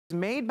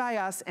Made by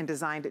us and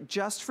designed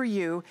just for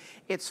you.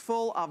 It's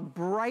full of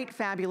bright,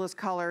 fabulous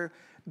color,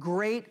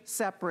 great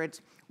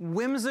separates,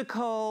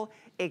 whimsical,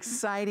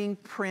 exciting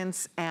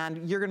prints,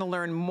 and you're gonna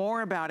learn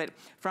more about it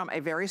from a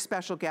very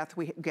special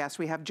guest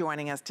we have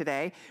joining us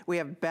today. We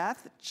have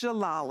Beth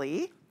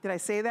Jalali. Did I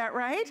say that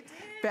right?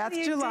 Beth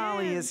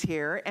Jalali is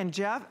here, and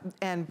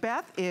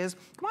Beth is,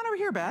 come on over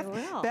here, Beth.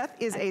 Beth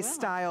is a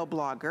style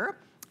blogger.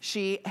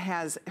 She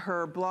has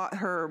her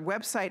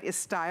website is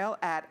Style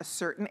at a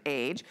Certain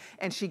Age,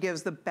 and she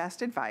gives the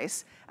best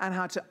advice on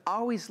how to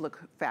always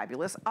look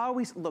fabulous,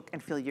 always look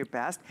and feel your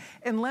best.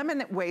 And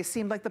Lemon Way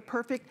seemed like the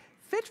perfect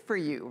fit for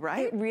you,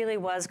 right? It really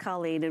was,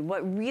 Colleen, and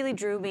what really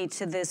drew me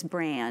to this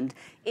brand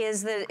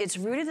is that it's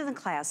rooted in the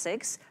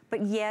classics,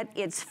 but yet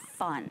it's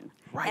fun.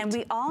 Right. And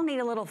we all need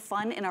a little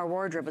fun in our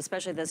wardrobe,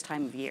 especially this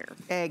time of year.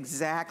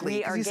 Exactly.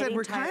 We are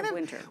getting tired of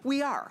winter.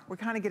 We are. We're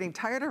kind of getting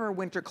tired of our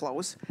winter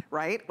clothes,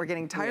 right? We're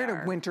getting tired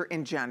of winter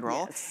in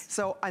general. Yes.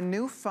 So a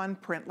new fun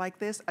print like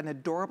this, an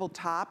adorable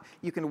top,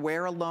 you can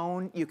wear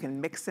alone, you can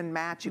mix and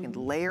match, you can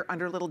layer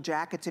under little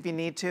jackets if you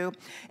need to.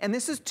 And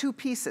this is 2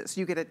 pieces.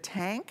 You get a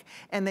tank,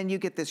 and then you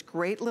get this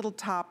great little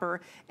topper,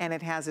 and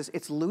it has this,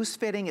 it's loose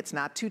fitting, it's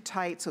not too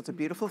tight, so it's a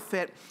beautiful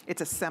fit.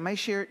 It's a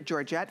semi-sheer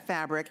Georgette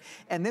fabric.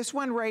 And this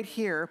one right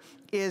here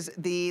is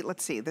the,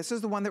 let's see, this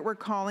is the one that we're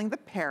calling the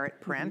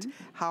parrot print.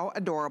 How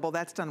adorable.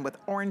 That's done with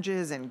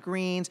oranges and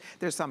greens.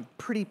 There's some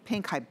pretty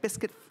pink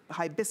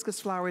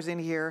hibiscus flowers in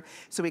here.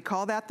 So we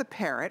call that the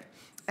parrot.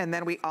 And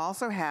then we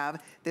also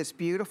have this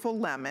beautiful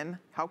lemon.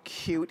 How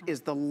cute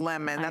is the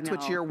lemon? That's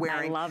what you're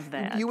wearing. I love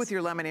that. You with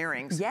your lemon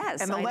earrings.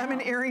 Yes, and the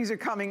lemon earrings are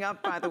coming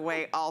up, by the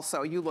way,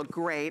 also. You look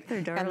great.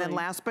 They're darling. And then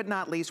last but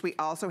not least, we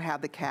also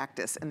have the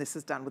cactus, and this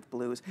is done with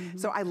blues.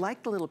 So I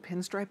like the little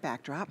pinstripe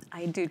backdrop.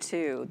 I do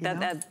too.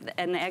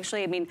 And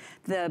actually, I mean,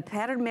 the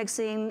pattern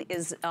mixing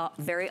is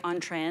very on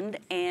trend,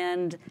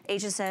 and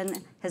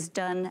HSN has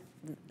done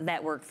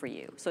that work for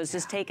you. So it's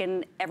just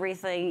taken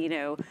everything, you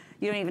know,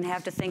 you don't even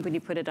have to think when you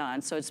put it on.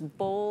 So it's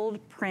bold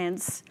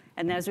prints,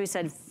 and as we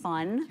said,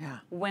 fun,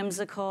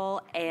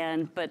 whimsical,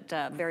 but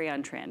very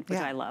on trend, which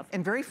I love.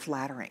 And very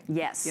flattering.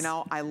 Yes. You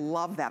know, I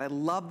love that. I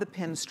love the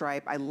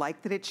pinstripe. I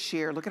like that it's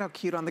sheer. Look at how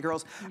cute on the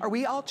girls. Are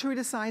we all true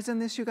to size in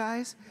this, you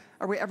guys?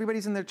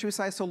 Everybody's in their true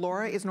size? So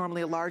Laura is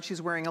normally a large.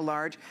 She's wearing a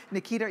large.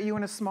 Nikita, are you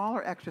in a small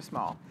or extra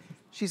small?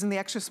 She's in the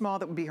extra small.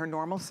 That would be her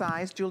normal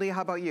size. Julia,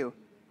 how about you?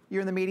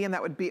 You're in the medium.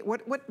 That would be,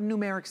 what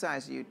numeric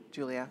size are you,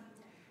 Julia?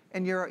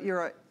 And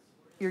you're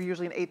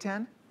usually an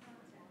 8'10"?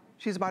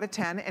 She's about a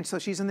 10, and so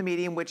she's in the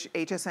medium, which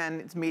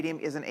HSN's medium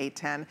is an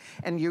 8'10",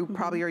 and you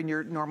probably are in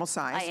your normal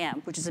size. I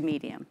am, which is a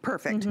medium.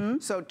 Perfect.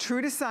 So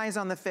true to size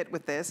on the fit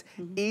with this,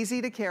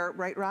 easy to care,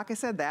 right, Rock? I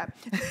said that.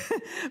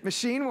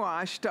 Machine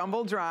wash,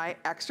 tumble dry,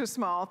 extra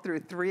small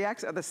through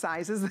 3X are the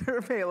sizes that are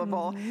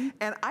available,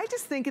 and I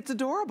just think it's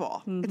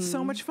adorable. It's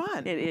so much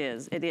fun. It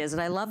is, and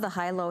I love the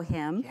high-low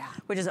hem,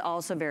 which is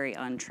also very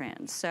on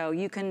trend. So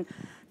you can,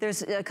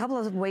 there's a couple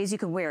of ways you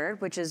can wear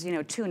it, which is, you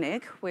know,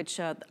 tunic, which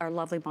our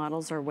lovely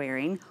models are wearing.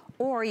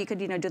 Or you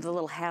could, you know, do the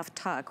little half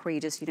tuck where you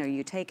just, you know,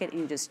 you take it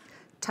and you just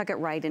tuck it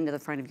right into the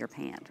front of your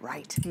pant.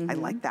 Right, I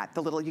like that.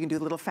 The little, you can do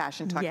the little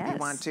fashion tuck if you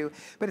want to,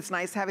 but it's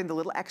nice having the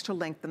little extra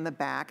length in the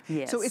back.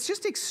 So it's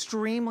just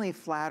extremely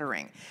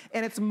flattering.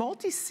 And it's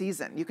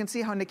multi-season. You can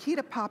see how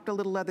Nikita popped a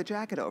little leather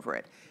jacket over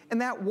it, and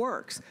that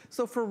works.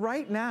 So for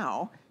right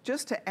now,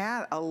 just to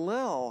add a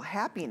little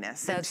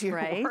happiness into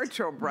your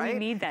wardrobe, right? We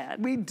need that.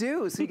 We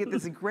do. So you get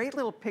this great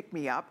little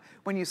pick-me-up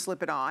when you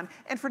slip it on.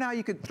 And for now,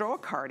 you could throw a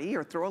cardi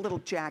or throw a little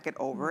jacket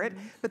over it.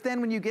 But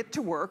then when you get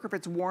to work, or if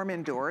it's warm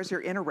indoors,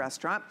 you're in a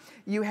restaurant,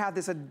 you have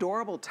this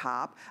adorable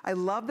top. I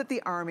love that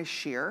the arm is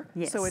sheer.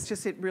 So it's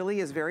just, it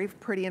really is very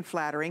pretty and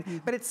flattering,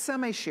 but it's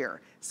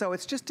semi-sheer. So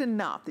it's just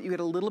enough that you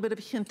get a little bit of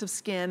hint of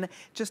skin,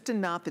 just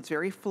enough. It's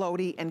very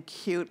floaty and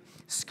cute.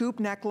 Scoop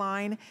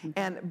neckline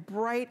and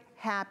bright,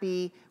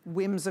 happy,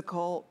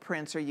 whimsical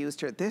prints are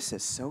used here. This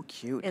is so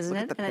cute. Isn't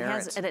it?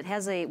 And it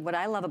has a, what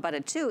I love about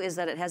it too is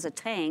that it has a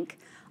tank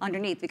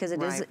underneath because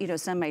it is, you know,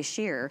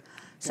 semi-sheer.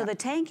 So the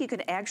tank you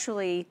could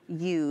actually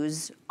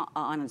use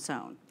on its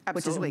own.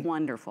 Absolutely. Which is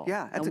wonderful.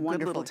 Yeah, that's a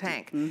good little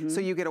tank.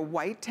 So you get a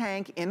white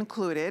tank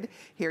included.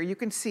 Here you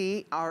can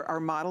see our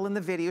model in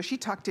the video. She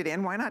tucked it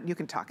in. Why not? You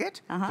can tuck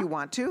it if you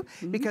want to,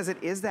 because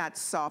it is that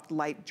soft,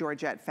 light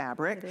Georgette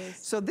fabric.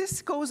 So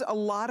this goes a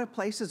lot of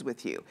places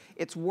with you.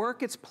 It's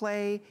work, it's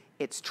play,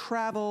 it's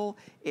travel,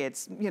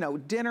 it's, you know,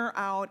 dinner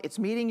out, it's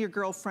meeting your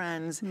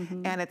girlfriends,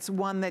 and it's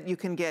one that you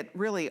can get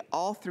really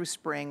all through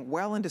spring,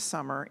 well into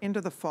summer,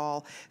 into the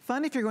fall.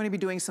 Fun if you're going to be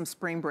doing some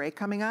spring break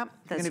coming up.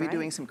 You're going to be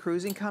doing some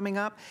cruising coming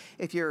up.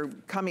 If you're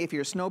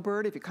a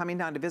snowbird, if you're coming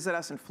down to visit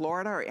us in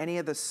Florida or any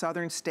of the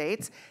southern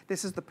states,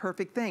 this is the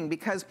perfect thing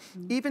because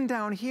even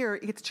down here,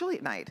 it gets chilly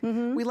at night.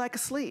 We like a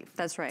sleeve.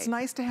 That's right. It's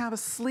nice to have a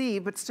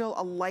sleeve, but still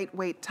a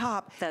lightweight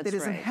top that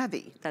isn't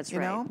heavy. That's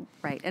you know?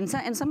 Right. And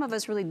some of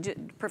us really do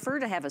prefer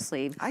prefer to have a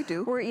sleeve. I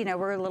do. We're, you know,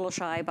 we're a little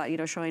shy about, you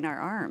know, showing our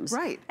arms.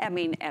 Right. I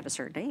mean, at a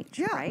certain age,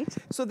 Yeah. right?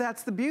 So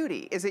that's the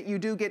beauty, is that you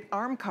do get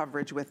arm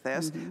coverage with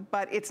this,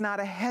 but it's not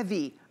a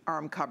heavy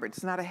arm coverage.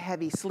 It's not a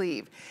heavy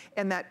sleeve.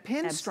 And that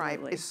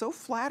pinstripe is so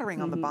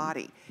flattering on the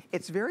body.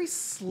 It's very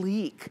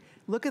sleek.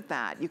 Look at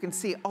that. You can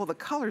see, oh, the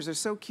colors are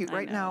so cute.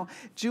 Right now,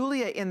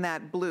 Julia in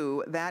that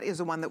blue, that is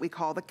the one that we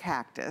call the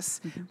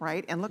cactus,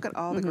 right? And look at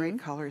all the great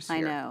colors here.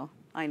 I know,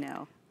 I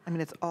know. I mean,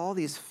 it's all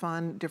these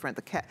fun, different,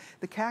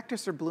 the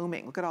cactus are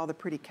blooming. Look at all the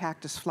pretty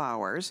cactus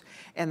flowers.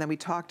 And then we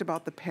talked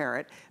about the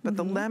parrot, but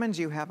the lemons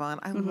you have on,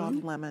 I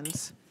love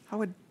lemons.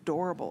 How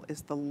adorable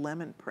is the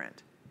lemon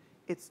print?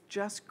 It's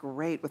just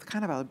great with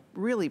kind of a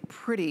really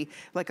pretty,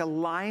 like a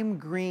lime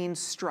green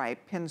stripe,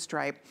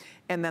 pinstripe,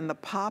 and then the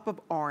pop of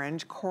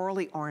orange,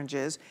 corally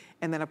oranges,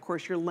 and then of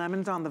course your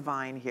lemons on the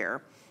vine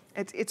here.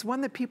 It's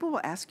one that people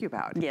will ask you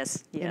about.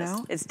 Yes, yes. You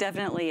know? It's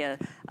definitely a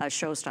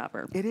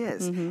showstopper. It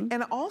is.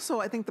 And also,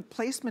 I think the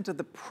placement of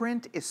the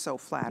print is so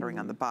flattering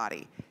on the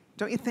body.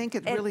 Don't you think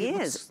it really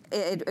is?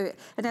 And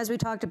as we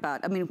talked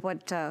about, I mean,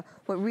 what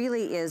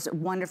really is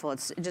wonderful,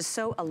 it's just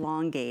so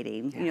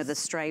elongating, you know, the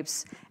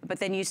stripes, but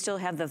then you still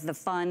have the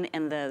fun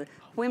and the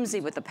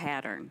whimsy with the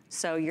pattern.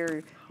 So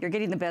you're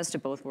getting the best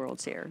of both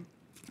worlds here.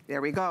 There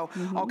we go.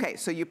 Okay,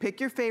 so you pick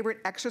your favorite,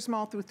 extra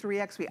small through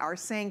 3X. We are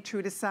saying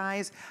true to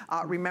size.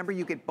 Remember,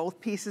 you get both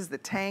pieces, the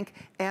tank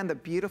and the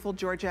beautiful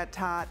Georgette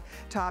top.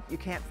 You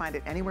can't find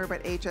it anywhere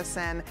but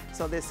HSN.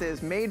 So this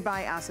is made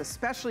by us,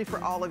 especially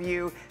for all of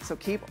you. So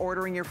keep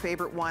ordering your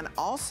favorite one.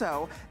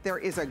 Also, there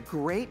is a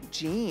great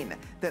jean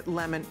that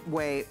Lemon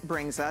Way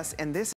brings us, and this